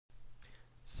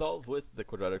solve with the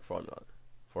quadratic formula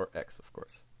for x, of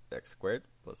course. X squared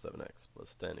plus 7x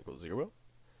plus 10 equals 0.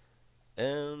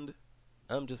 And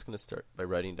I'm just going to start by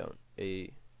writing down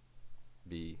a,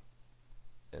 b,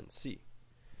 and c.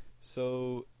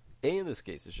 So a in this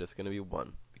case is just going to be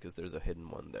 1 because there's a hidden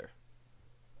 1 there.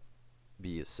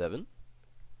 B is 7.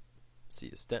 C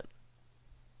is 10.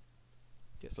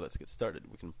 Okay, so let's get started.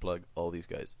 We can plug all these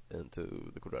guys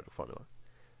into the quadratic formula.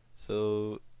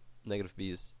 So negative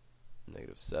b is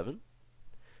negative 7.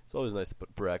 It's always nice to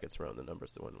put brackets around the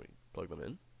numbers when we plug them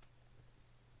in.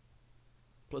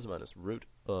 Plus or minus root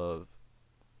of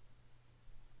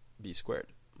b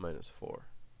squared minus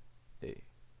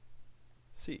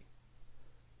 4ac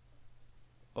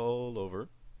all over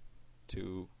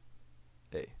 2a.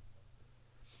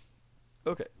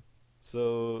 Okay,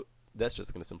 so that's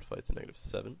just going to simplify to negative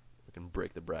 7. We can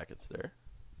break the brackets there.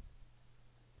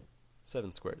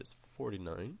 7 squared is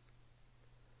 49.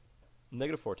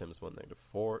 Negative 4 times 1, negative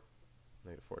 4.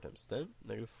 Negative 4 times 10,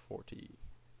 negative 40.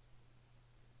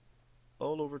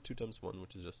 All over 2 times 1,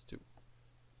 which is just 2.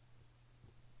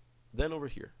 Then over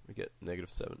here, we get negative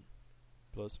 7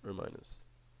 plus or minus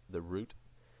the root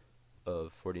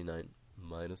of 49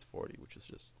 minus 40, which is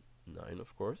just 9,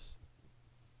 of course,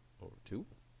 over 2.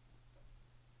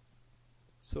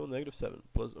 So negative 7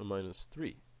 plus or minus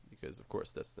 3, because of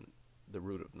course that's the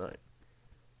root of 9,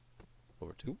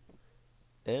 over 2.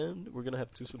 And we're going to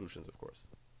have two solutions, of course.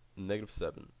 Negative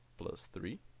 7 plus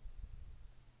 3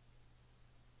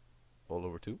 all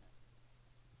over 2,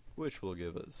 which will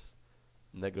give us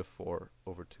negative 4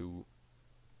 over 2,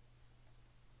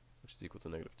 which is equal to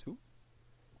negative 2.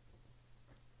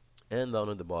 And down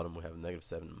at the bottom we have negative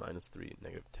 7 minus 3,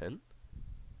 negative 10.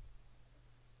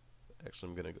 Actually,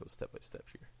 I'm going to go step by step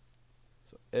here,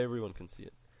 so everyone can see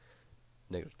it.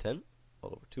 Negative 10 all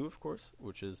over 2, of course,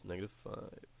 which is negative 5.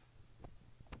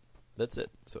 That's it.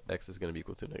 So x is going to be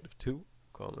equal to negative 2,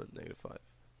 comma, negative 5.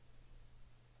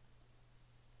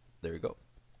 There you go.